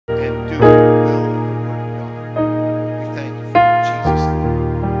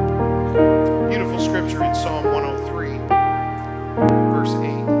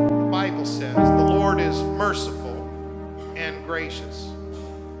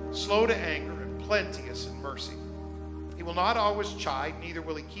slow to anger and plenteous in mercy. He will not always chide, neither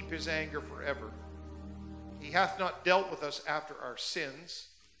will he keep his anger forever. He hath not dealt with us after our sins,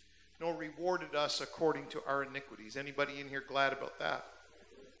 nor rewarded us according to our iniquities. Anybody in here glad about that?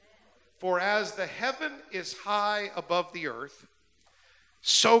 For as the heaven is high above the earth,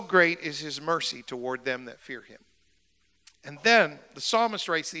 so great is his mercy toward them that fear him. And then the psalmist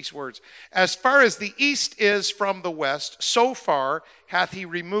writes these words, as far as the east is from the west, so far hath he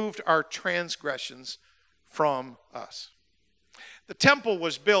removed our transgressions from us. The temple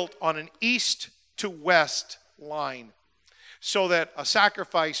was built on an east to west line, so that a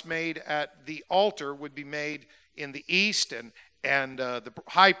sacrifice made at the altar would be made in the east, and the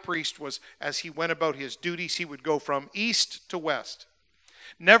high priest was, as he went about his duties, he would go from east to west,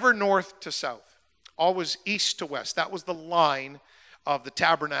 never north to south, always east to west. That was the line of the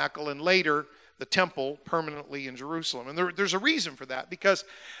tabernacle, and later the temple permanently in Jerusalem. And there's a reason for that, because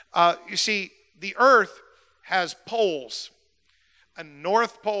you see, the earth has poles, a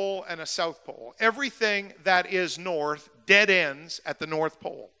north pole and a south pole. Everything that is north dead ends at the north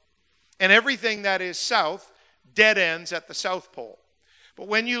pole, and everything that is south dead ends at the south pole. But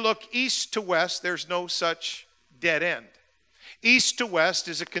when you look east to west, there's no such dead end. East to west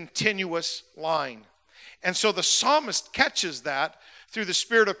is a continuous line. And so the psalmist catches that through the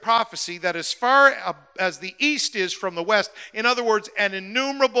spirit of prophecy, that as far as the east is from the west, in other words, an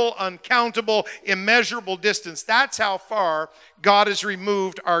innumerable, uncountable, immeasurable distance, that's how far God has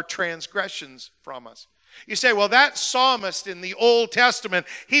removed our transgressions from us. You say, well, that psalmist in the Old Testament,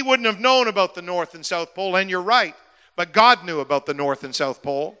 he wouldn't have known about the North and South Pole, and you're right. But God knew about the North and South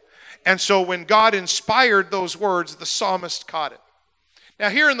Pole. And so when God inspired those words, the psalmist caught it. Now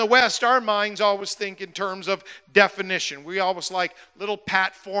here in the West, our minds always think in terms of definition. We always like little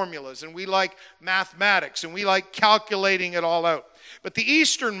pat formulas, and we like mathematics, and we like calculating it all out. But the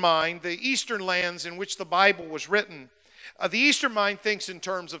Eastern mind, the Eastern lands in which the Bible was written, the Eastern mind thinks in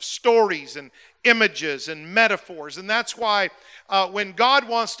terms of stories and images and metaphors. And that's why when God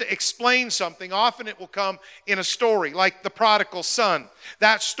wants to explain something, often it will come in a story, like the prodigal son.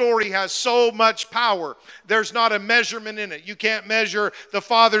 That story has so much power. There's not a measurement in it. You can't measure the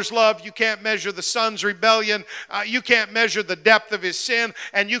father's love. You can't measure the son's rebellion. You can't measure the depth of his sin.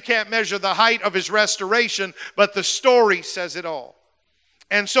 And you can't measure the height of his restoration. But the story says it all.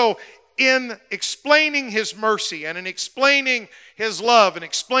 And so in explaining his mercy and in explaining his love and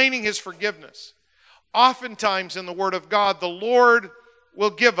explaining his forgiveness, oftentimes in the Word of God, the Lord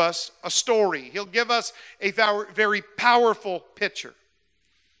will give us a story. He'll give us a very powerful picture.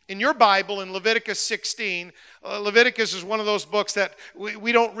 In your Bible, in Leviticus 16, Leviticus is one of those books that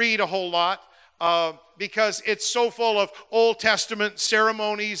we don't read a whole lot because it's so full of Old Testament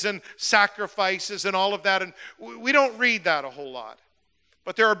ceremonies and sacrifices and all of that, and we don't read that a whole lot.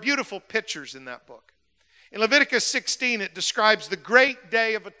 But there are beautiful pictures in that book. In Leviticus 16, it describes the great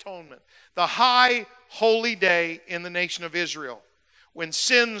day of atonement, the high holy day in the nation of Israel, when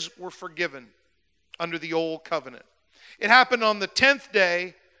sins were forgiven under the old covenant. It happened on the 10th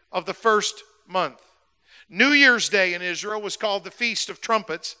day of the first month. New Year's Day in Israel was called the Feast of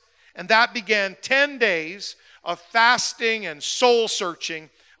Trumpets, and that began 10 days of fasting and soul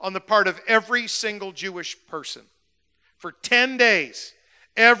searching on the part of every single Jewish person. For 10 days,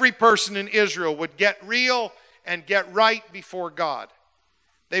 every person in Israel would get real and get right before God.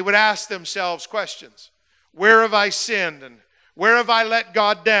 They would ask themselves questions. Where have I sinned? And where have I let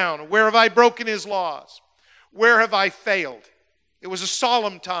God down? Where have I broken his laws? Where have I failed? It was a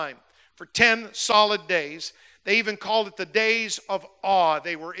solemn time for 10 solid days. They even called it the days of awe.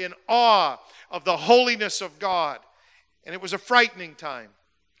 They were in awe of the holiness of God. And it was a frightening time.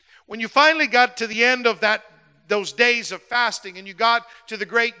 When you finally got to the end of those days of fasting and you got to the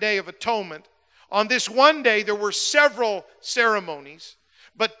great day of atonement, on this one day there were several ceremonies,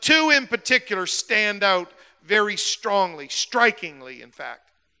 but two in particular stand out very strongly, strikingly in fact.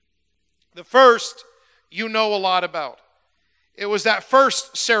 The first you know a lot about. It was that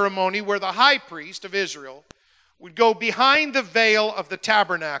first ceremony where the high priest of Israel would go behind the veil of the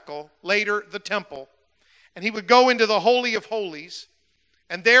tabernacle, later the temple, and he would go into the Holy of Holies,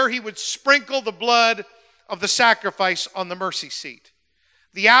 and there he would sprinkle the blood of the sacrifice on the mercy seat.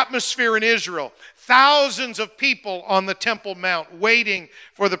 The atmosphere in Israel, thousands of people on the Temple Mount waiting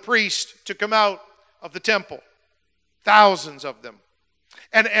for the priest to come out of the temple. Thousands of them.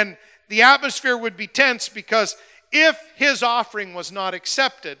 And the atmosphere would be tense because if his offering was not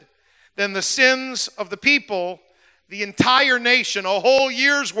accepted, then the sins of the people, the entire nation, a whole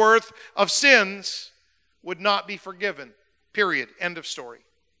year's worth of sins would not be forgiven. Period. End of story.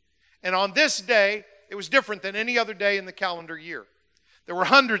 And on this day, it was different than any other day in the calendar year. There were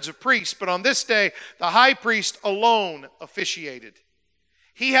hundreds of priests, but on this day, the high priest alone officiated.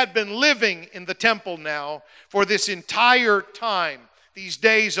 He had been living in the temple now for this entire time, these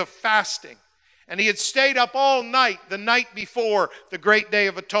days of fasting. And he had stayed up all night, the night before the great day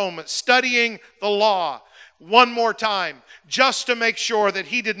of atonement, studying the law one more time, just to make sure that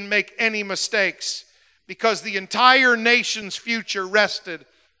he didn't make any mistakes, because the entire nation's future rested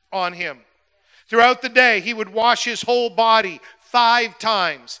on him. Throughout the day, he would wash his whole body 5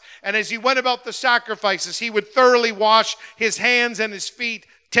 times. And as he went about the sacrifices, he would thoroughly wash his hands and his feet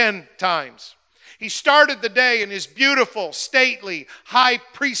 10 times. He started the day in his beautiful, stately, high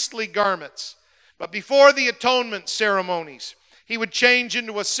priestly garments. But before the atonement ceremonies, he would change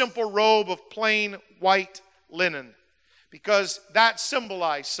into a simple robe of plain white linen, because that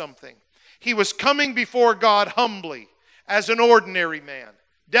symbolized something. He was coming before God humbly as an ordinary man,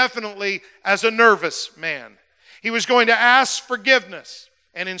 definitely as a nervous man. He was going to ask forgiveness,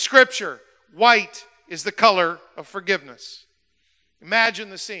 and in Scripture, white is the color of forgiveness. Imagine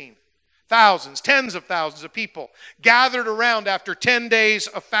the scene. Thousands, tens of thousands of people gathered around after 10 days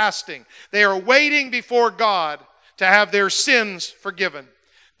of fasting. They are waiting before God to have their sins forgiven.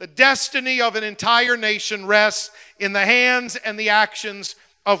 The destiny of an entire nation rests in the hands and the actions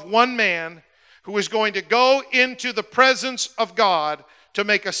of one man who is going to go into the presence of God to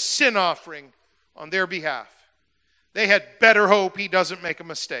make a sin offering on their behalf. They had better hope he doesn't make a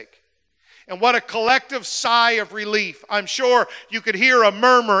mistake. And what a collective sigh of relief. I'm sure you could hear a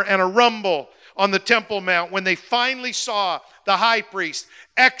murmur and a rumble on the Temple Mount when they finally saw the high priest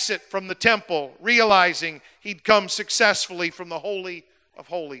exit from the temple, realizing he'd come successfully from the Holy of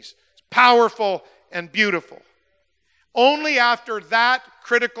Holies. It's powerful and beautiful. Only after that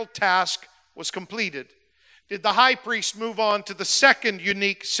critical task was completed did the high priest move on to the second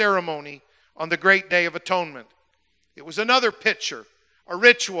unique ceremony on the great day of atonement. It was another picture, a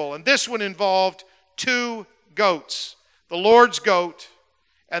ritual, and this one involved 2 goats, the Lord's goat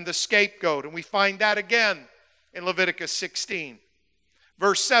and the scapegoat. And we find that again in Leviticus 16.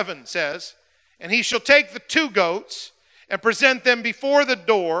 Verse 7 says, "And he shall take the 2 goats and present them before the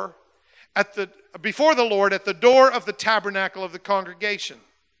Lord at the door of the tabernacle of the congregation.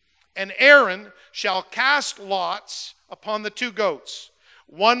 And Aaron shall cast lots upon the 2 goats.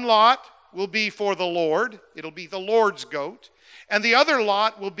 One lot will be for the Lord. It'll be the Lord's goat. And the other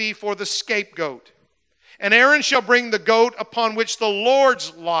lot will be for the scapegoat. And Aaron shall bring the goat upon which the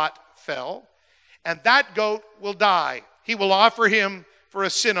Lord's lot fell, and that goat will die. He will offer him for a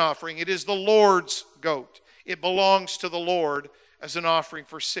sin offering. It is the Lord's goat. It belongs to the Lord as an offering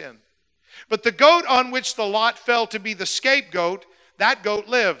for sin. But the goat on which the lot fell to be the scapegoat, that goat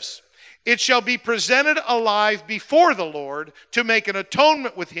lives. It shall be presented alive before the Lord to make an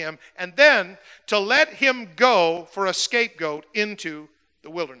atonement with him, and then to let him go for a scapegoat into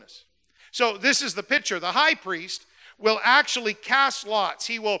the wilderness." So this is the picture. The high priest will actually cast lots.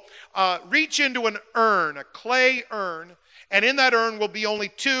 He will reach into an urn, a clay urn, and in that urn will be only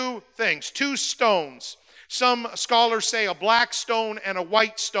 2 things, 2 stones. Some scholars say a black stone and a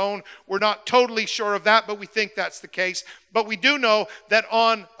white stone. We're not totally sure of that, but we think that's the case. But we do know that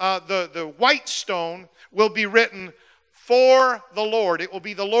on the white stone will be written, "For the Lord." It will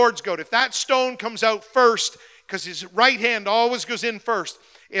be the Lord's goat. If that stone comes out first, because his right hand always goes in first,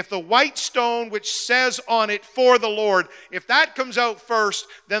 if the white stone which says on it, "For the Lord," if that comes out first,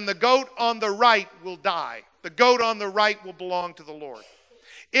 then the goat on the right will die. The goat on the right will belong to the Lord.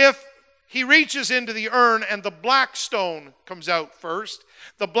 If he reaches into the urn and the black stone comes out first,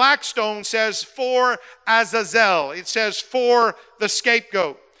 the black stone says, "For Azazel." It says, "For the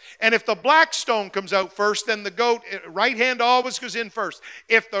scapegoat." And if the black stone comes out first, then the goat, right hand always goes in first.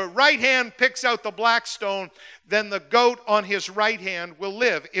 If the right hand picks out the black stone, then the goat on his right hand will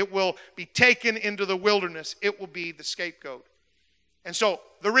live. It will be taken into the wilderness. It will be the scapegoat. And so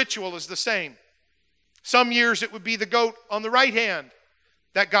the ritual is the same. Some years it would be the goat on the right hand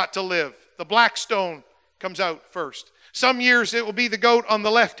that got to live. The black stone comes out first. Some years it will be the goat on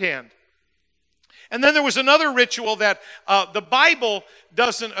the left hand. And then there was another ritual that the Bible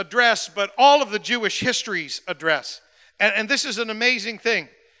doesn't address, but all of the Jewish histories address. And this is an amazing thing.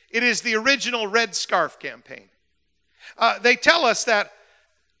 It is the original Red Scarf campaign. They tell us that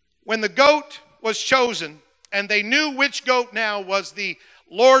when the goat was chosen, and they knew which goat now was the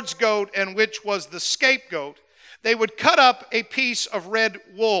Lord's goat and which was the scapegoat, they would cut up a piece of red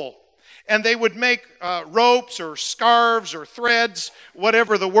wool. And they would make ropes or scarves or threads,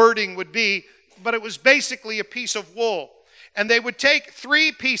 whatever the wording would be. But it was basically a piece of wool. And they would take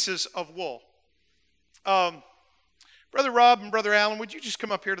 3 pieces of wool. Brother Rob and Brother Alan, would you just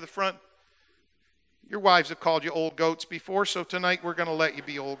come up here to the front? Your wives have called you old goats before, so tonight we're going to let you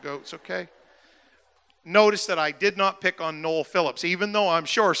be old goats, okay? Notice that I did not pick on Noel Phillips, even though I'm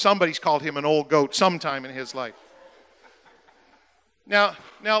sure somebody's called him an old goat sometime in his life. Now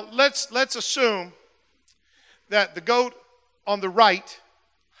let's assume that the goat on the right,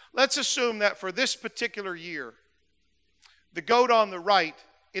 let's assume that for this particular year, the goat on the right,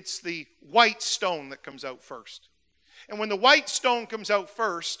 it's the white stone that comes out first. And when the white stone comes out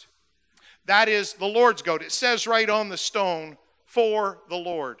first, that is the Lord's goat. It says right on the stone, for the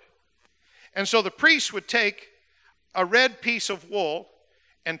Lord. And so the priest would take a red piece of wool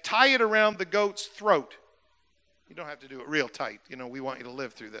and tie it around the goat's throat. You don't have to do it real tight. You know, we want you to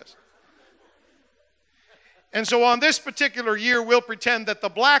live through this. And so on this particular year, we'll pretend that the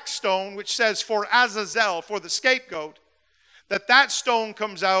black stone, which says for Azazel, for the scapegoat, that stone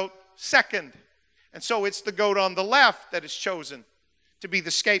comes out second. And so it's the goat on the left that is chosen to be the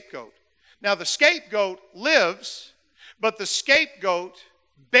scapegoat. Now the scapegoat lives, but the scapegoat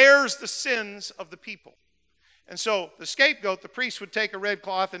bears the sins of the people. And so the scapegoat, the priest would take a red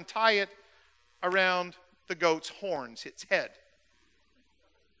cloth and tie it around the goat's horns, its head.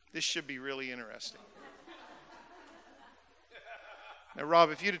 This should be really interesting. Now, Rob,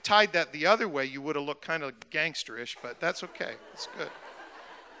 if you'd have tied that the other way, you would have looked kind of gangsterish, but that's okay. It's good.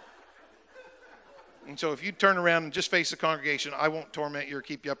 And so if you turn around and just face the congregation, I won't torment you or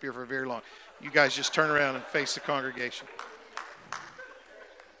keep you up here for very long. You guys just turn around and face the congregation.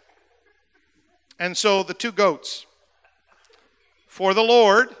 And so the two goats. For the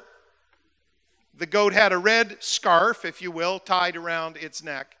Lord, the goat had a red scarf, if you will, tied around its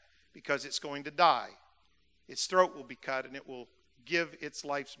neck because it's going to die. Its throat will be cut and it will give its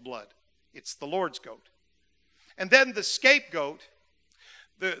life's blood. It's the Lord's goat. And then the scapegoat,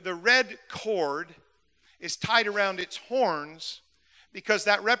 the red cord is tied around its horns because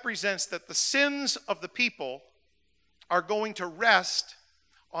that represents that the sins of the people are going to rest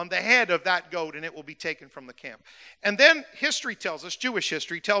on the head of that goat and it will be taken from the camp. And then history tells us, Jewish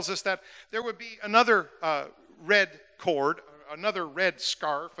history tells us that there would be another red cord, another red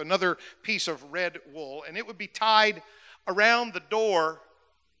scarf, another piece of red wool, and it would be tied around the door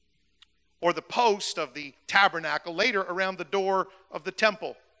or the post of the tabernacle, later around the door of the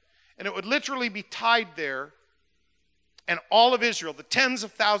temple. And it would literally be tied there, and all of Israel, the tens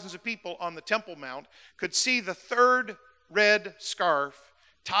of thousands of people on the Temple Mount, could see the third red scarf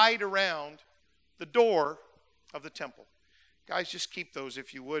tied around the door of the temple. Guys, just keep those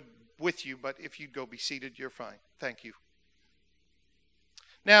if you would with you, but if you'd go be seated, you're fine. Thank you.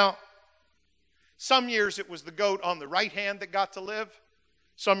 Now, some years it was the goat on the right hand that got to live.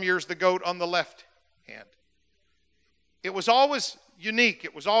 Some years the goat on the left hand. It was always unique.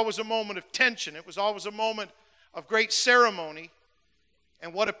 It was always a moment of tension. It was always a moment of great ceremony.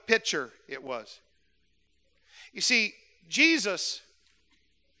 And what a picture it was. You see, Jesus,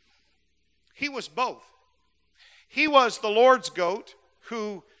 he was both. He was the Lord's goat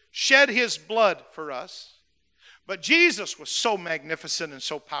who shed his blood for us. But Jesus was so magnificent and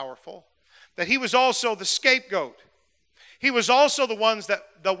so powerful that he was also the scapegoat. He was also the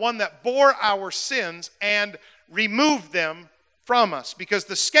one that bore our sins and removed them from us, because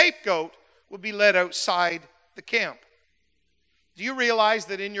the scapegoat would be led outside the camp. Do you realize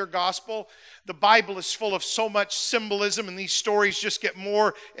that in your gospel, the Bible is full of so much symbolism, and these stories just get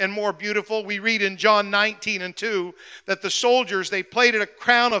more and more beautiful? We read in John 19:2 that the soldiers, they plaited a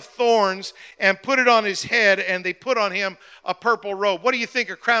crown of thorns and put it on his head, and they put on him a purple robe. What do you think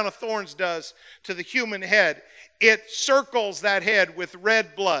a crown of thorns does to the human head? It circles that head with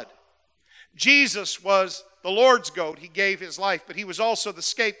red blood. Jesus was the Lord's goat. He gave his life, but he was also the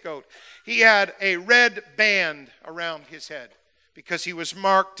scapegoat. He had a red band around his head because he was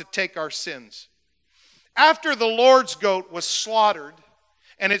marked to take our sins. After the Lord's goat was slaughtered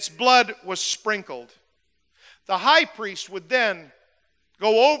and its blood was sprinkled, the high priest would then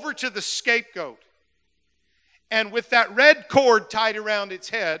go over to the scapegoat, and with that red cord tied around its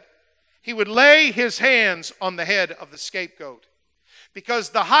head, he would lay his hands on the head of the scapegoat. Because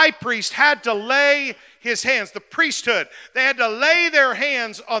the high priest had to lay his hands, the priesthood, they had to lay their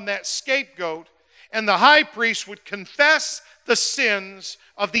hands on that scapegoat, and the high priest would confess the sins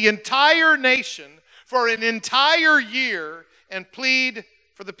of the entire nation for an entire year and plead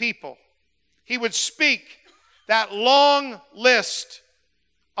for the people. He would speak that long list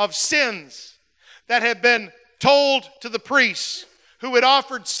of sins that had been told to the priests, who had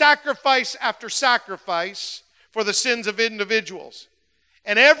offered sacrifice after sacrifice for the sins of individuals.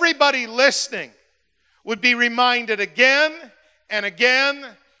 And everybody listening would be reminded again and again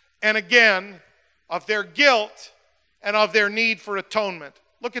and again of their guilt and of their need for atonement.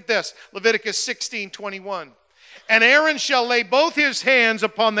 Look at this, Leviticus 16:21. And Aaron shall lay both his hands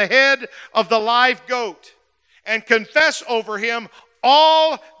upon the head of the live goat and confess over him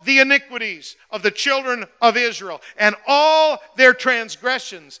all the iniquities of the children of Israel and all their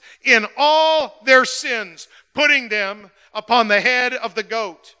transgressions in all their sins, putting them upon the head of the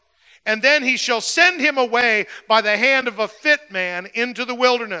goat. And then he shall send him away by the hand of a fit man into the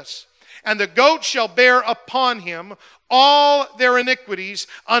wilderness. And the goat shall bear upon him all their iniquities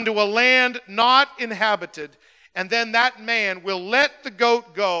unto a land not inhabited. And then that man will let the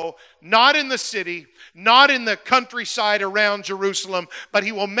goat go, not in the city, not in the countryside around Jerusalem, but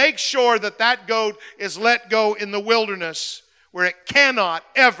he will make sure that that goat is let go in the wilderness where it cannot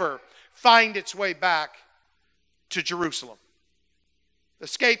ever find its way back to Jerusalem. The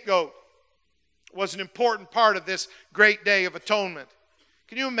scapegoat was an important part of this great day of atonement.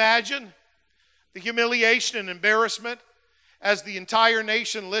 Can you imagine the humiliation and embarrassment as the entire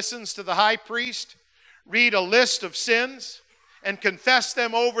nation listens to the high priest read a list of sins and confess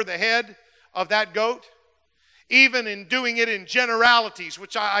them over the head of that goat? Even in doing it in generalities,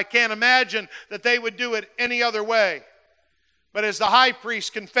 which I can't imagine that they would do it any other way. But as the high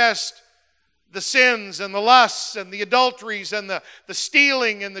priest confessed the sins and the lusts and the adulteries and the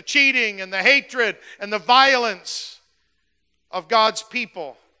stealing and the cheating and the hatred and the violence of God's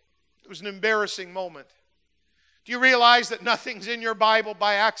people, it was an embarrassing moment. Do you realize that nothing's in your Bible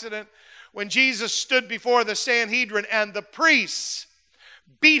by accident? When Jesus stood before the Sanhedrin and the priests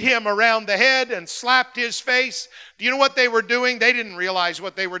beat him around the head and slapped his face, do you know what they were doing? They didn't realize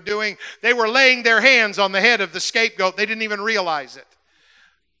what they were doing. They were laying their hands on the head of the scapegoat. They didn't even realize it.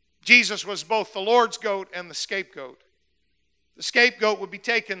 Jesus was both the Lord's goat and the scapegoat. The scapegoat would be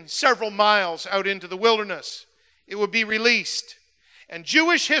taken several miles out into the wilderness. It would be released. And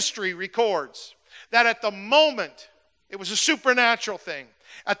Jewish history records that at the moment, it was a supernatural thing.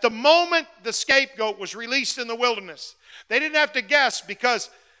 At the moment the scapegoat was released in the wilderness, they didn't have to guess because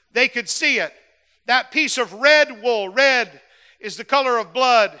they could see it. That piece of red wool, red is the color of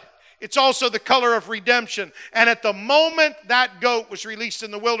blood. It's also the color of redemption. And at the moment that goat was released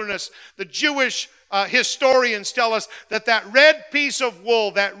in the wilderness, the Jewish historians tell us that that red piece of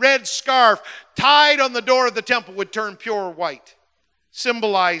wool, that red scarf tied on the door of the temple would turn pure white,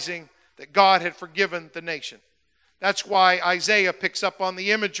 symbolizing that God had forgiven the nation. That's why Isaiah picks up on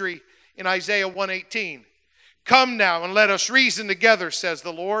the imagery in Isaiah 1:18. Come now and let us reason together, says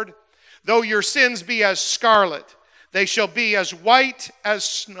the Lord. Though your sins be as scarlet, they shall be as white as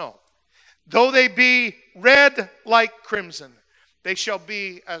snow. Though they be red like crimson, they shall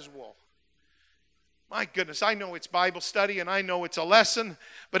be as wool. My goodness, I know it's Bible study and I know it's a lesson,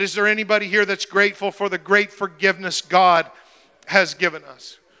 but is there anybody here that's grateful for the great forgiveness God has given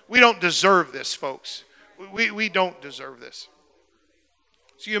us? We don't deserve this, folks. We don't deserve this.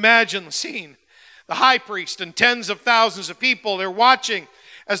 So you imagine the scene. The high priest and tens of thousands of people, they're watching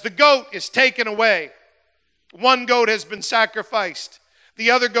as the goat is taken away. One goat has been sacrificed.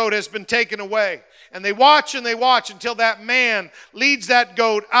 The other goat has been taken away. And they watch until that man leads that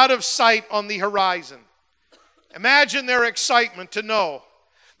goat out of sight on the horizon. Imagine their excitement to know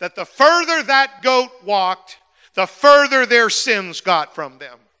that the further that goat walked, the further their sins got from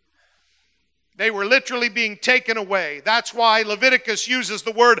them. They were literally being taken away. That's why Leviticus uses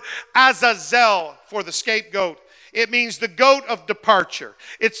the word Azazel for the scapegoat. It means the goat of departure.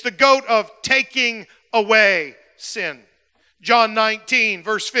 It's the goat of taking away sin. John 19,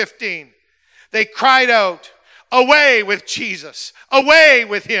 verse 15. They cried out, away with Jesus, away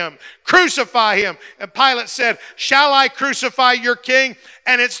with him, crucify him. And Pilate said, shall I crucify your king?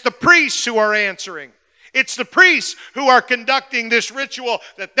 And it's the priests who are answering. It's the priests who are conducting this ritual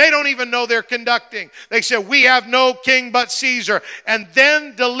that they don't even know they're conducting. They said, we have no king but Caesar. And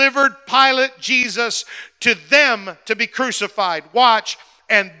then delivered Pilate Jesus to them to be crucified. Watch.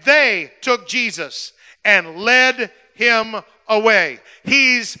 And they took Jesus and led him away.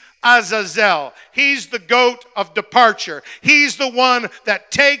 He's Azazel. He's the goat of departure. He's the one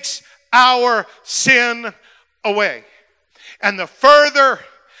that takes our sin away. And the further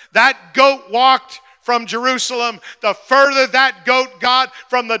that goat walked from Jerusalem, the further that goat got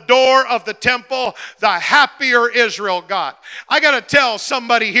from the door of the temple, the happier Israel got. I got to tell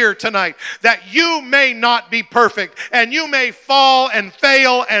somebody here tonight that you may not be perfect, and you may fall and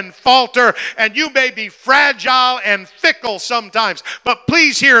fail and falter, and you may be fragile and fickle sometimes. But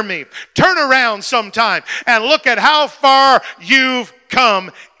please hear me. Turn around sometime and look at how far you've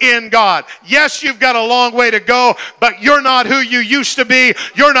come in God. Yes, you've got a long way to go, but you're not who you used to be.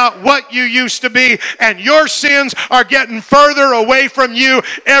 You're not what you used to be, and your sins are getting further away from you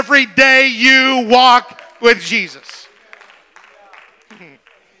every day you walk with Jesus.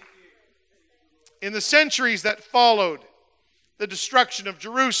 in the centuries that followed the destruction of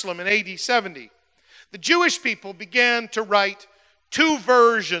Jerusalem in AD 70, the Jewish people began to write two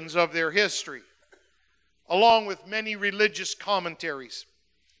versions of their history, along with many religious commentaries.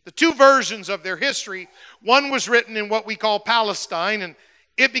 The two versions of their history, one was written in what we call Palestine, and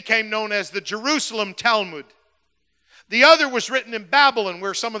it became known as the Jerusalem Talmud. The other was written in Babylon,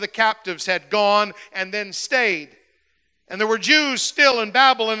 where some of the captives had gone and then stayed. And there were Jews still in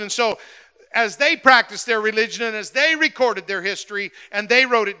Babylon, and so as they practiced their religion and as they recorded their history and they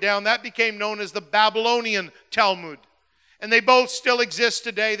wrote it down, that became known as the Babylonian Talmud. And they both still exist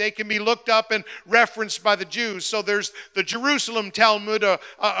today. They can be looked up and referenced by the Jews. So there's the Jerusalem Talmud,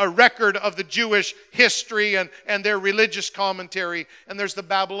 a record of the Jewish history and their religious commentary. And there's the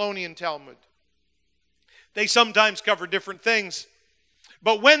Babylonian Talmud. They sometimes cover different things.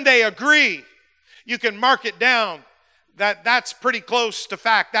 But when they agree, you can mark it down that that's pretty close to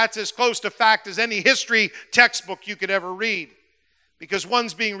fact. That's as close to fact as any history textbook you could ever read. Because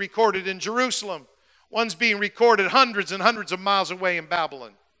one's being recorded in Jerusalem. One's being recorded hundreds and hundreds of miles away in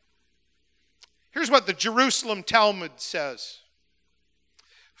Babylon. Here's what the Jerusalem Talmud says.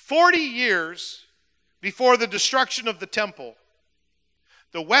 40 years before the destruction of the temple,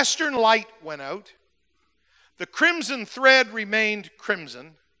 the western light went out. The crimson thread remained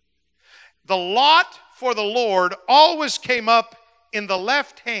crimson. The lot for the Lord always came up in the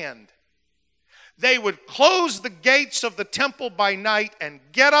left hand. They would close the gates of the temple by night and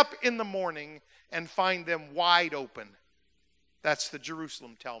get up in the morning and find them wide open. That's the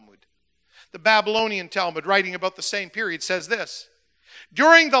Jerusalem Talmud. The Babylonian Talmud, writing about the same period, says this.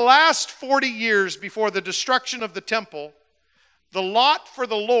 During the last 40 years before the destruction of the temple, the lot for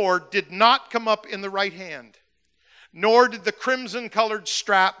the Lord did not come up in the right hand, nor did the crimson-colored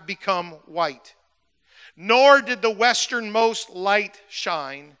strap become white, nor did the westernmost light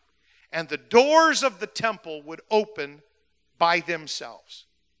shine, and the doors of the temple would open by themselves.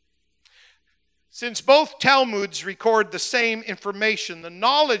 Since both Talmuds record the same information, the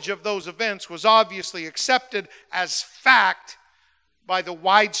knowledge of those events was obviously accepted as fact by the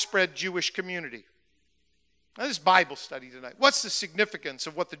widespread Jewish community. Now, this is Bible study tonight. What's the significance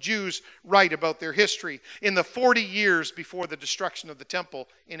of what the Jews write about their history in the 40 years before the destruction of the temple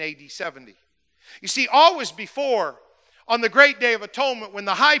in AD 70? You see, always before, on the great day of atonement, when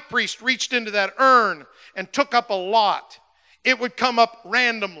the high priest reached into that urn and took up a lot, it would come up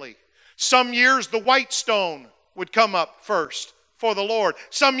randomly. Some years the white stone would come up first for the Lord.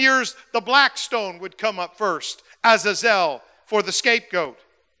 Some years the black stone would come up first, Azazel, for the scapegoat.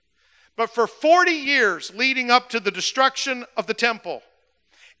 But for 40 years leading up to the destruction of the temple,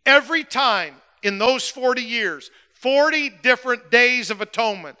 every time in those 40 years, 40 different days of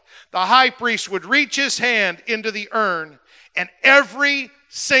atonement, the high priest would reach his hand into the urn, and every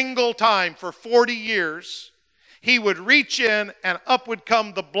single time for 40 years, he would reach in and up would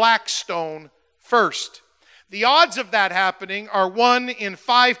come the black stone first. The odds of that happening are 1 in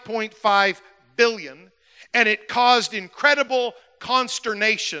 5.5 billion, and it caused incredible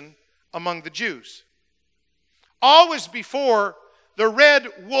consternation among the Jews. Always before, the red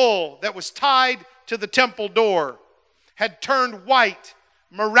wool that was tied to the temple door had turned white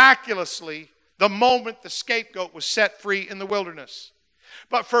miraculously the moment the scapegoat was set free in the wilderness.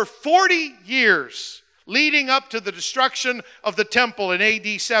 But for 40 years, leading up to the destruction of the temple in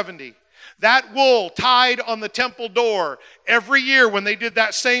AD 70, that wool tied on the temple door every year when they did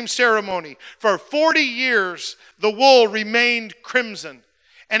that same ceremony, for 40 years the wool remained crimson.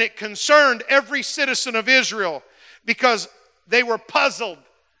 And it concerned every citizen of Israel because they were puzzled,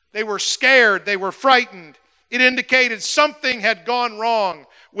 they were scared, they were frightened. It indicated something had gone wrong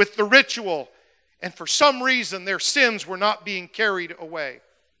with the ritual, and for some reason their sins were not being carried away.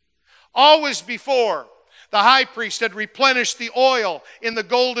 Always before, the high priest had replenished the oil in the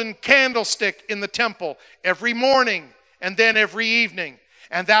golden candlestick in the temple every morning and then every evening,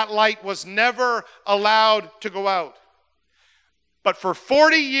 and that light was never allowed to go out. But for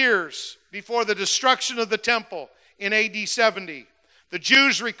 40 years before the destruction of the temple in AD 70, the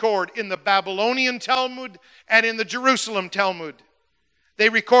Jews record in the Babylonian Talmud and in the Jerusalem Talmud, they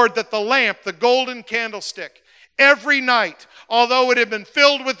record that the lamp, the golden candlestick, every night, although it had been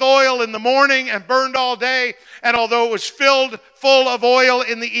filled with oil in the morning and burned all day, and although it was filled full of oil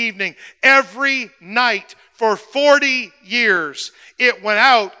in the evening, every night for 40 years, it went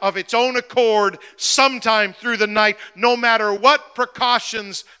out of its own accord sometime through the night, no matter what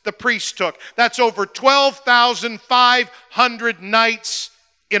precautions the priest took. That's over 12,500 nights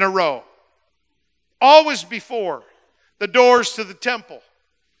in a row. Always before, the doors to the temple,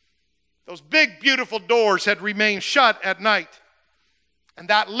 those big, beautiful doors had remained shut at night. And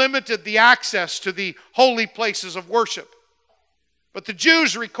that limited the access to the holy places of worship. But the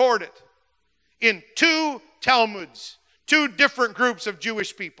Jews record it in 2 Talmuds, 2 different groups of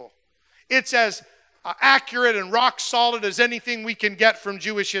Jewish people. It's as accurate and rock solid as anything we can get from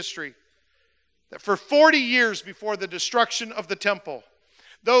Jewish history. That for 40 years before the destruction of the temple,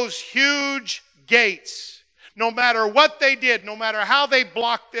 those huge gates, no matter what they did, no matter how they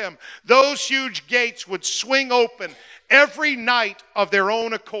blocked them, those huge gates would swing open every night of their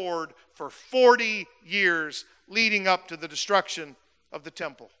own accord for 40 years leading up to the destruction of the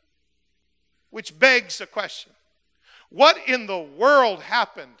temple. Which begs a question. What in the world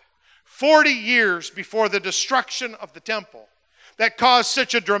happened 40 years before the destruction of the temple that caused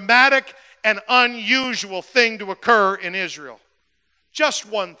such a dramatic and unusual thing to occur in Israel? Just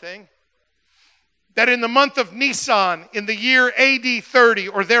one thing. That in the month of Nisan, in the year AD 30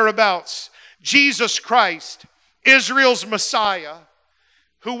 or thereabouts, Jesus Christ, Israel's Messiah,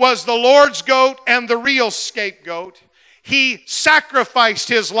 who was the Lord's goat and the real scapegoat, he sacrificed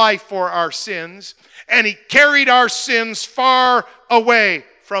his life for our sins, and he carried our sins far away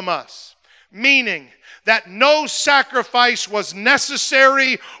from us. Meaning that no sacrifice was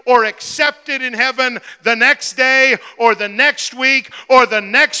necessary or accepted in heaven the next day or the next week or the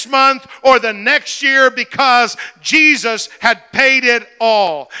next month or the next year, because Jesus had paid it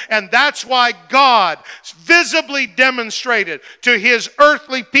all. And that's why God visibly demonstrated to his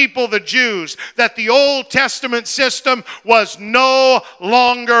earthly people, the Jews, that the Old Testament system was no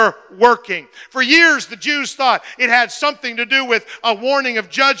longer working. For years, the Jews thought it had something to do with a warning of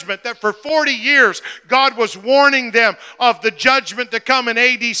judgment, that for 40 years, God was warning them of the judgment to come in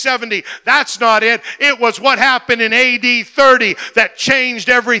AD 70. That's not it. It was what happened in AD 30 that changed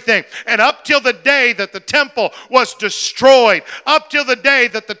everything. And up till the day that the temple was destroyed, up till the day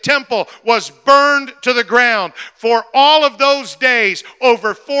that the temple was burned to the ground, for all of those days,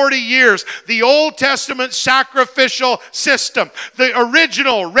 over 40 years, the Old Testament sacrificial system, the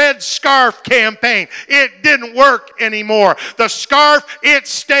original Red Scarf campaign, it didn't work anymore. The scarf, it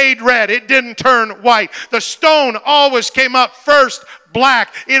stayed red. It didn't turn white. The stone always came up first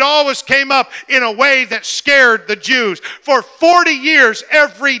black. It always came up in a way that scared the Jews. For 40 years,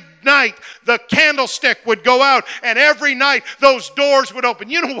 every night the candlestick would go out, and every night those doors would open.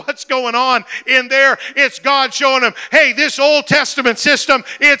 You know what's going on in there? It's God showing them, hey, this Old Testament system,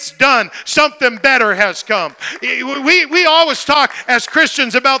 it's done. Something better has come. We always talk as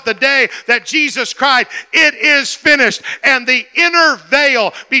Christians about the day that Jesus cried, it is finished. And the inner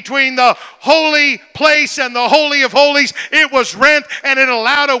veil between the holy place and the Holy of Holies, it was rent and it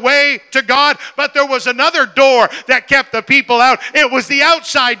allowed a way to God. But there was another door that kept the people out. It was the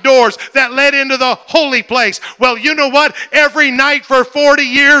outside doors that led into the holy place. Well, you know what? Every night for 40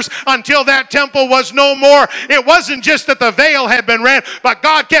 years until that temple was no more, it wasn't just that the veil had been rent, but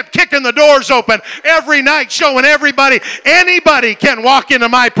God kept kicking the doors open every night, showing everybody, anybody can walk into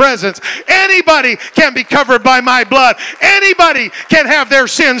my presence. Anybody can be covered by my blood. Anybody can have their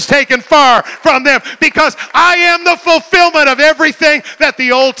sins taken far from them, because I am the fulfillment of everything that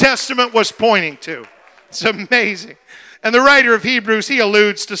the Old Testament was pointing to. It's amazing. And the writer of Hebrews, he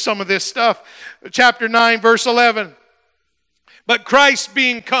alludes to some of this stuff. Chapter 9, verse 11. But Christ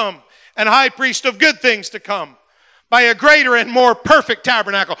being come, and high priest of good things to come, by a greater and more perfect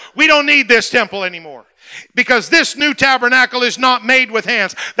tabernacle. We don't need this temple anymore, because this new tabernacle is not made with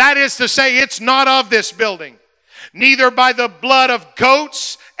hands. That is to say, it's not of this building. Neither by the blood of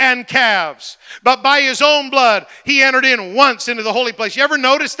goats and calves, but by his own blood he entered in once into the holy place. You ever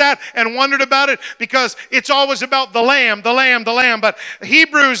noticed that and wondered about it? Because it's always about the lamb, the lamb, the lamb. But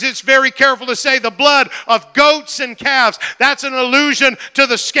Hebrews, it's very careful to say the blood of goats and calves. That's an allusion to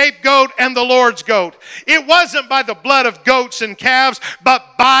the scapegoat and the Lord's goat. It wasn't by the blood of goats and calves,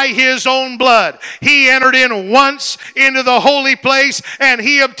 but by his own blood. He entered in once into the holy place, and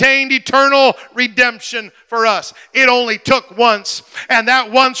he obtained eternal redemption for us. It only took once, and that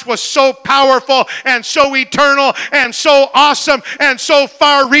once was so powerful and so eternal and so awesome and so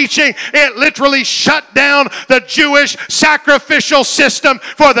far-reaching, it literally shut down the Jewish sacrificial system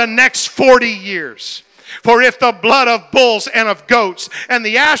for the next 40 years. For if the blood of bulls and of goats and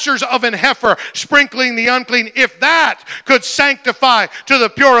the ashes of an heifer sprinkling the unclean, if that could sanctify to the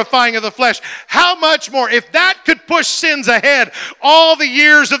purifying of the flesh, how much more, if that could push sins ahead all the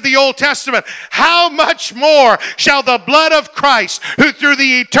years of the Old Testament, how much more shall the blood of Christ, who through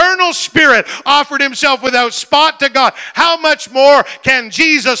the eternal Spirit offered himself without spot to God, how much more can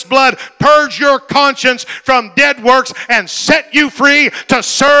Jesus' blood purge your conscience from dead works and set you free to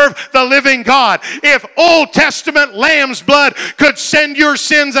serve the living God? If Old Testament lamb's blood could send your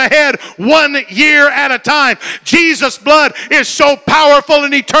sins ahead 1 year at a time. Jesus' blood is so powerful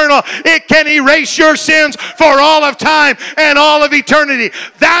and eternal, it can erase your sins for all of time and all of eternity.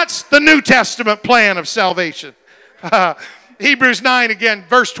 That's the New Testament plan of salvation. Hebrews 9 again,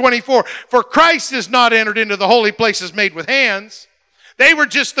 verse 24. For Christ is not entered into the holy places made with hands. They were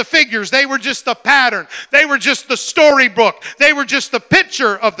just the figures. They were just the pattern. They were just the storybook. They were just the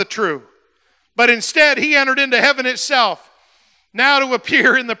picture of the true. But instead, he entered into heaven itself, now to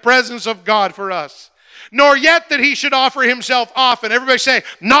appear in the presence of God for us. Nor yet that he should offer himself often. Everybody say,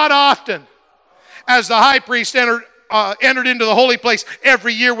 not often. As the high priest entered into the holy place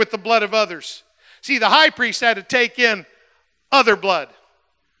every year with the blood of others. See, the high priest had to take in other blood.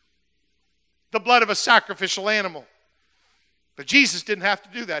 The blood of a sacrificial animal. But Jesus didn't have to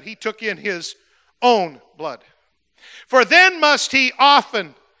do that. He took in his own blood. For then must he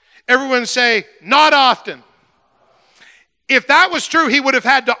often, everyone say, not often. If that was true, he would have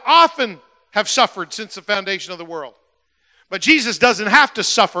had to often have suffered since the foundation of the world. But Jesus doesn't have to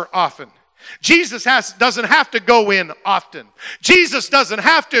suffer often. Jesus doesn't have to go in often. Jesus doesn't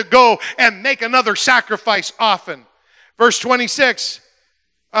have to go and make another sacrifice often. Verse 26,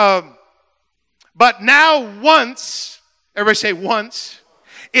 but now once, everybody say once,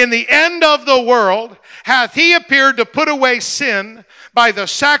 in the end of the world, hath he appeared to put away sin by the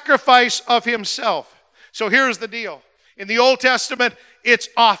sacrifice of himself. So here's the deal. In the Old Testament, it's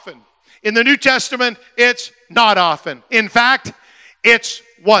often. In the New Testament, it's not often. In fact, it's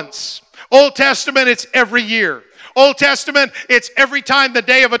once. Old Testament, it's every year. Old Testament, it's every time the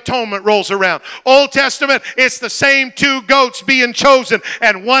Day of Atonement rolls around. Old Testament, it's the same 2 goats being chosen,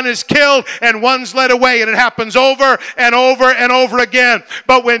 and one is killed and one's led away, and it happens over and over and over again.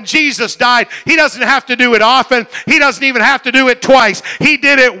 But when Jesus died, he doesn't have to do it often. He doesn't even have to do it twice. He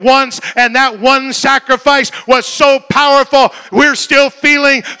did it once, and that one sacrifice was so powerful, we're still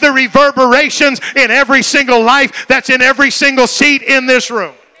feeling the reverberations in every single life that's in every single seat in this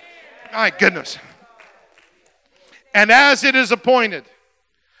room. My goodness. And as it is appointed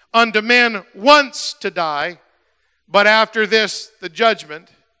unto men once to die, but after this the judgment.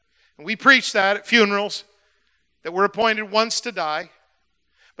 And we preach that at funerals, that we're appointed once to die.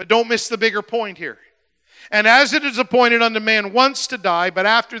 But don't miss the bigger point here. And as it is appointed unto man once to die, but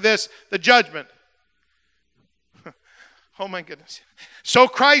after this the judgment. Oh my goodness. So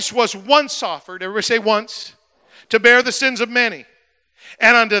Christ was once offered, everybody say once, to bear the sins of many.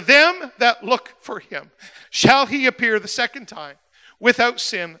 And unto them that look for him shall he appear the second time without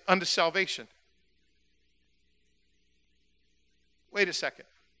sin unto salvation. Wait a second.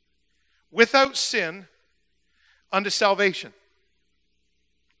 Without sin unto salvation.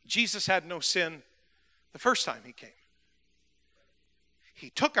 Jesus had no sin the first time he came. He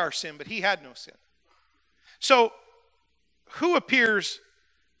took our sin, but he had no sin. So, who appears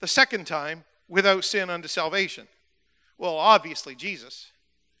the second time without sin unto salvation? Well, obviously Jesus.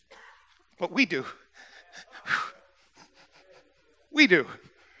 But we do. We do.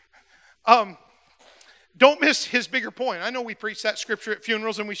 Don't miss his bigger point. I know we preach that scripture at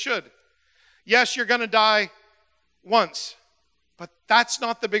funerals, and we should. Yes, you're going to die once. But that's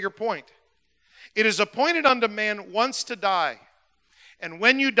not the bigger point. It is appointed unto man once to die. And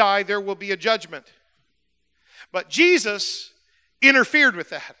when you die, there will be a judgment. But Jesus interfered with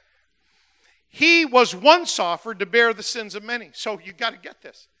that. He was once offered to bear the sins of many. So you got to get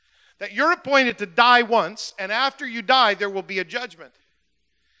this. That you're appointed to die once, and after you die, there will be a judgment.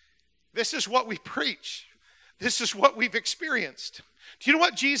 This is what we preach. This is what we've experienced. Do you know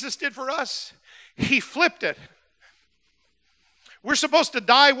what Jesus did for us? He flipped it. We're supposed to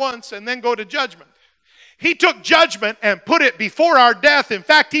die once and then go to judgment. He took judgment and put it before our death. In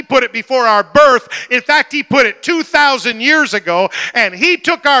fact, he put it before our birth. In fact, he put it 2,000 years ago. And he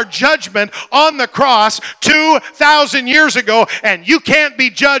took our judgment on the cross 2,000 years ago. And you can't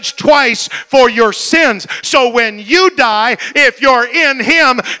be judged twice for your sins. So when you die, if you're in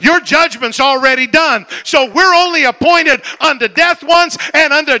him, your judgment's already done. So we're only appointed unto death once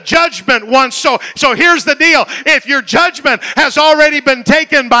and unto judgment once. So here's the deal. If your judgment has already been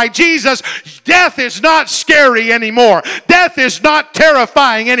taken by Jesus, death is not scary anymore. Death is not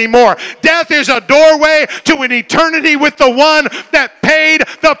terrifying anymore. Death is a doorway to an eternity with the one that paid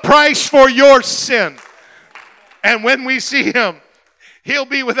the price for your sin. And when we see him, he'll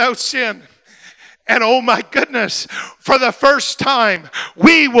be without sin. And oh my goodness, for the first time,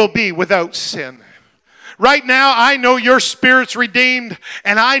 we will be without sin. Right now, I know your spirit's redeemed,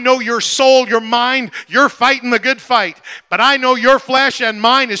 and I know your soul, your mind, you're fighting the good fight. But I know your flesh and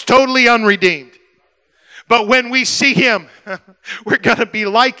mine is totally unredeemed. But when we see Him, we're going to be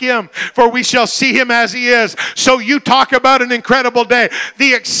like Him, for we shall see Him as He is. So you talk about an incredible day.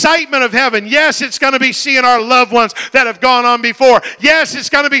 The excitement of heaven. Yes, it's going to be seeing our loved ones that have gone on before. Yes, it's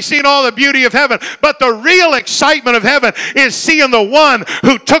going to be seeing all the beauty of heaven. But the real excitement of heaven is seeing the one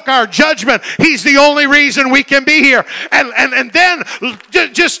who took our judgment. He's the only reason we can be here. And then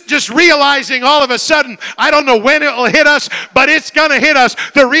just realizing all of a sudden, I don't know when it will hit us, but it's going to hit us.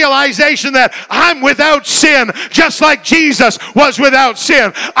 The realization that I'm without sin, just like Jesus was without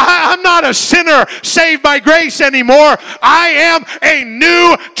sin. I'm not a sinner saved by grace anymore. I am a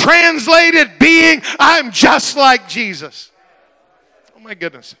new translated being. I'm just like Jesus. Oh my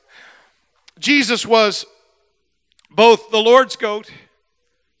goodness. Jesus was both the Lord's goat,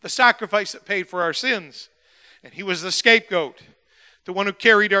 the sacrifice that paid for our sins, and He was the scapegoat, the one who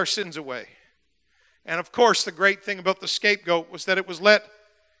carried our sins away. And of course, the great thing about the scapegoat was that it was let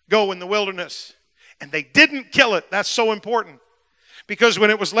go in the wilderness. And they didn't kill it. That's so important. Because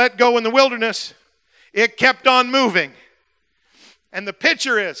when it was let go in the wilderness, it kept on moving. And the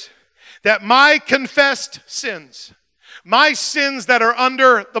picture is that my confessed sins, my sins that are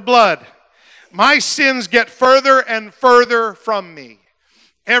under the blood, my sins get further and further from me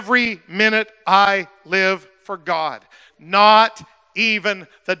every minute I live for God. Not even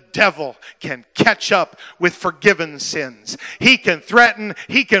the devil can catch up with forgiven sins. He can threaten,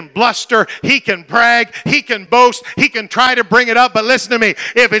 he can bluster, he can brag, he can boast, he can try to bring it up. But listen to me,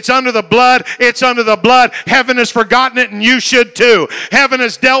 if it's under the blood, it's under the blood. Heaven has forgotten it and you should too. Heaven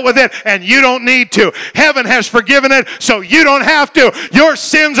has dealt with it and you don't need to. Heaven has forgiven it so you don't have to. Your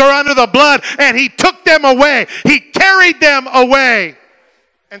sins are under the blood and He took them away. He carried them away.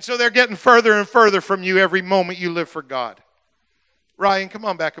 And so they're getting further and further from you every moment you live for God. Ryan, come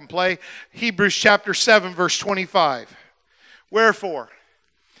on back and play. Hebrews chapter 7, verse 25. Wherefore,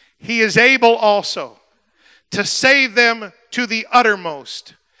 He is able also to save them to the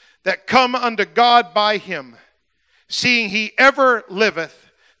uttermost that come unto God by Him, seeing He ever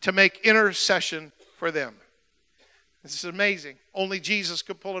liveth to make intercession for them. This is amazing. Only Jesus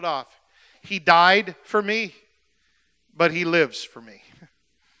could pull it off. He died for me, but He lives for me.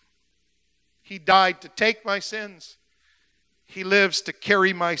 He died to take my sins. He lives to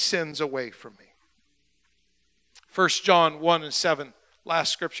carry my sins away from me. 1 John 1 and 7,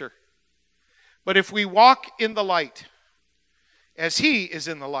 last scripture. But if we walk in the light, as He is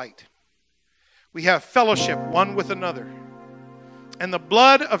in the light, we have fellowship one with another. And the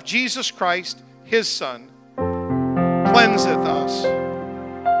blood of Jesus Christ, His Son, cleanseth us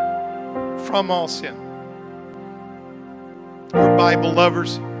from all sin. Our Bible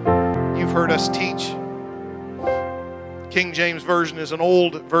lovers, you've heard us teach. King James Version is an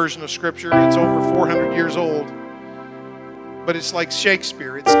old version of Scripture. It's over 400 years old. But it's like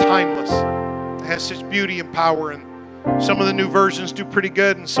Shakespeare. It's timeless. It has such beauty and power. And some of the new versions do pretty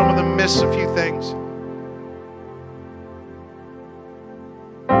good, and some of them miss a few things.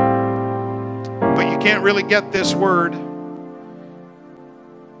 But you can't really get this word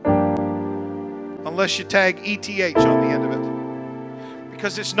unless you tag ETH on the end of it.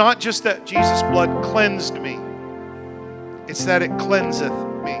 Because it's not just that Jesus' blood cleansed me. It's that it cleanseth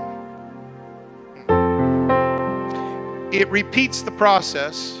me. It repeats the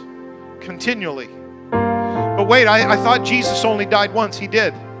process continually. But wait, I thought Jesus only died once. He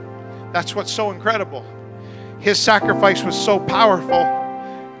did. That's what's so incredible. His sacrifice was so powerful,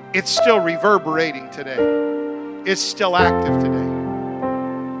 it's still reverberating today. It's still active today.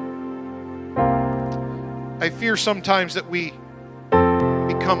 I fear sometimes that we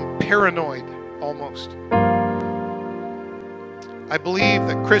become paranoid almost. I believe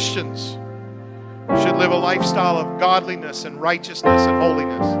that Christians should live a lifestyle of godliness and righteousness and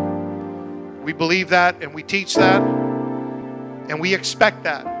holiness. We believe that and we teach that and we expect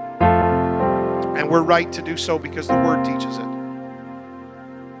that. And we're right to do so because the Word teaches it.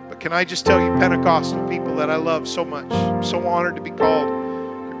 But can I just tell you, Pentecostal people that I love so much, I'm so honored to be called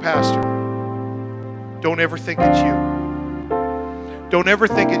your pastor. Don't ever think it's you. Don't ever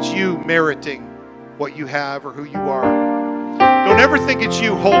think it's you meriting what you have or who you are. Don't ever think it's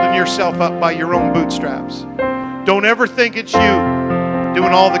you holding yourself up by your own bootstraps. Don't ever think it's you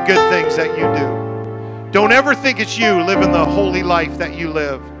doing all the good things that you do. Don't ever think it's you living the holy life that you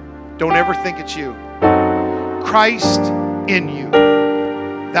live. Don't ever think it's you. Christ in you.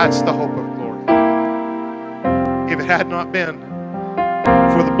 That's the hope of glory. If it had not been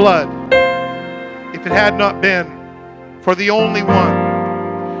for the blood, if it had not been for the only one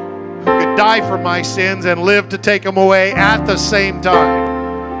who could die for my sins and live to take them away at the same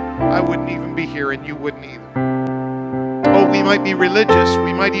time, I wouldn't even be here and you wouldn't either. Oh, we might be religious.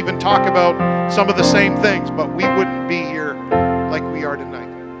 We might even talk about some of the same things, but we wouldn't be here like we are tonight.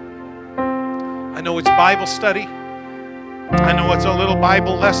 I know it's Bible study. I know it's a little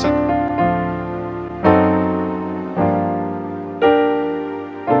Bible lesson.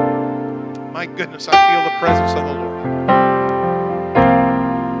 My goodness, I feel the presence of the Lord.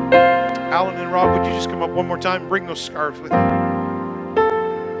 Alan and Rob, would you just come up one more time? Bring those scarves with you.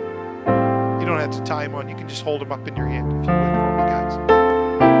 You don't have to tie them on. You can just hold them up in your hand if you would for me, guys.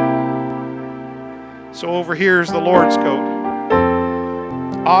 So over here is the Lord's coat,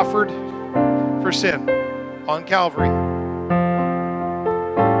 offered for sin on Calvary.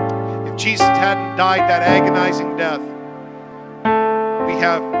 If Jesus hadn't died that agonizing death, we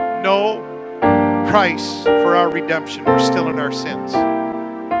have no price for our redemption. We're still in our sins.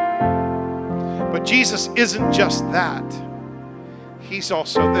 But Jesus isn't just that. He's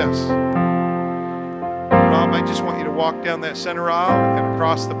also this. Rob, I just want you to walk down that center aisle and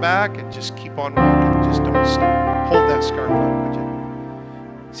across the back and just keep on walking. Just don't stop. Hold that scarf up, would you?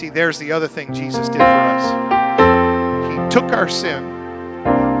 See, there's the other thing Jesus did for us. He took our sin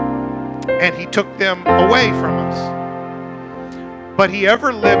and He took them away from us. But He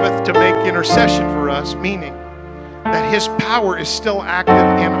ever liveth to make intercession for us, meaning that His power is still active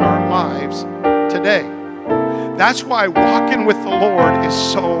in our lives today. That's why walking with the Lord is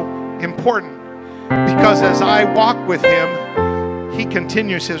so important. Because as I walk with Him, He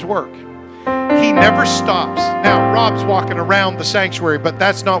continues His work. He never stops. Now, Rob's walking around the sanctuary, but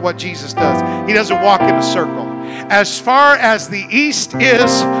that's not what Jesus does. He doesn't walk in a circle. As far as the east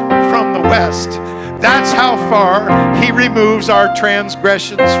is from the west, that's how far He removes our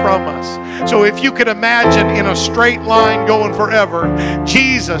transgressions from us. So if you could imagine in a straight line going forever,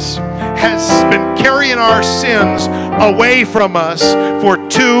 Jesus has been carrying our sins away from us for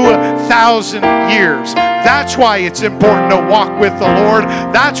 2,000 years. That's why it's important to walk with the Lord.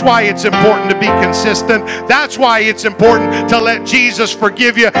 That's why it's important to be consistent. That's why it's important to let Jesus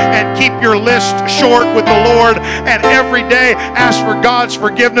forgive you and keep your list short with the Lord, and every day ask for God's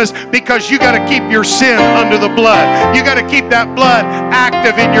forgiveness, because you got to keep your sin under the blood. You got to keep that blood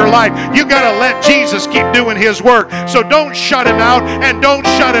active in your life. You got to let Jesus keep doing His work. So don't shut Him out, and don't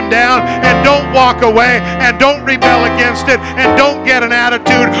shut Him down, and don't walk away, and don't rebel against it, and don't get an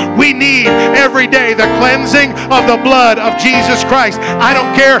attitude. We need every day the cleansing of the blood of Jesus Christ. I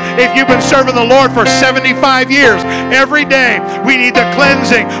don't care if you've been serving the Lord for 75 years. Every day we need the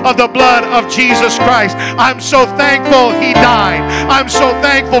cleansing of the blood of Jesus Christ. I'm so thankful He died. I'm so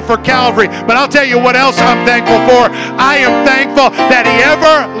thankful for Calvary. But I'll tell you what else I'm thankful for. I am thankful that He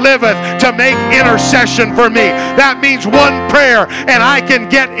ever liveth to make intercession for me. That means one prayer and I can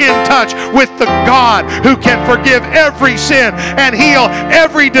get in touch with the God who can forgive every sin and heal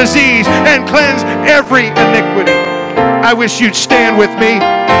every disease and cleanse every iniquity. I wish you'd stand with me.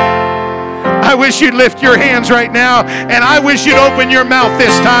 I wish you'd lift your hands right now, and I wish you'd open your mouth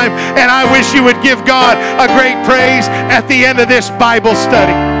this time, and I wish you would give God a great praise at the end of this Bible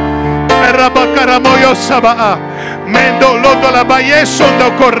study.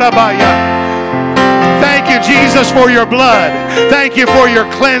 Thank you, Jesus, for your blood. Thank you for your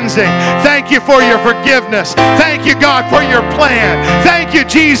cleansing. Thank you for your forgiveness. Thank you, God, for your plan. Thank you,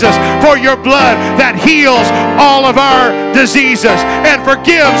 Jesus, for your blood that heals all of our diseases and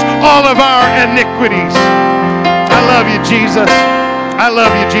forgives all of our iniquities. I love you, Jesus. I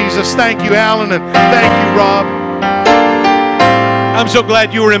love you, Jesus. Thank you, Alan, and thank you, Rob. I'm so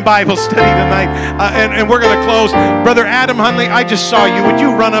glad you were in Bible study tonight. And we're going to close. Brother Adam Hunley, I just saw you. Would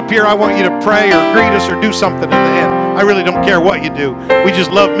you run up here? I want you to pray or greet us or do something in the end. I really don't care what you do. We just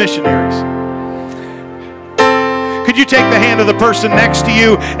love missionaries. Could you take the hand of the person next to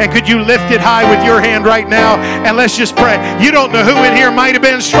you, and could you lift it high with your hand right now, and let's just pray. You don't know who in here might have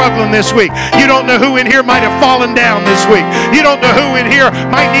been struggling this week. You don't know who in here might have fallen down this week. You don't know who in here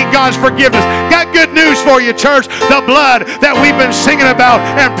might need God's forgiveness. Got good news for you, church. The blood that we've been singing about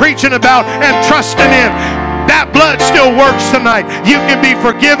and preaching about and trusting in, that blood still works tonight. You can be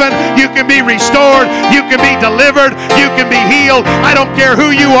forgiven. You can be restored. You can be delivered. You can be healed. I don't care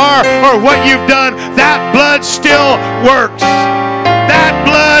who you are or what you've done. That blood still works. That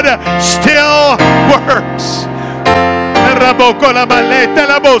blood still works. And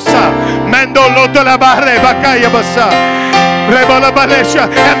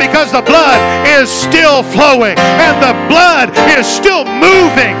because the blood is still flowing and the blood is still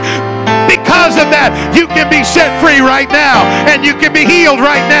moving, because of that, you can be set free right now, and you can be healed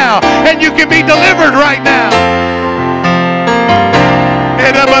right now, and you can be delivered right now.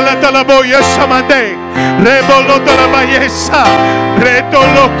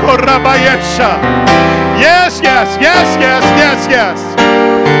 Yes, yes, yes, yes, yes, yes.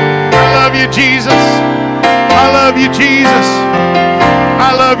 I love you, Jesus. I love you, Jesus.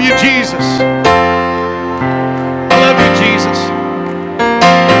 I love you, Jesus.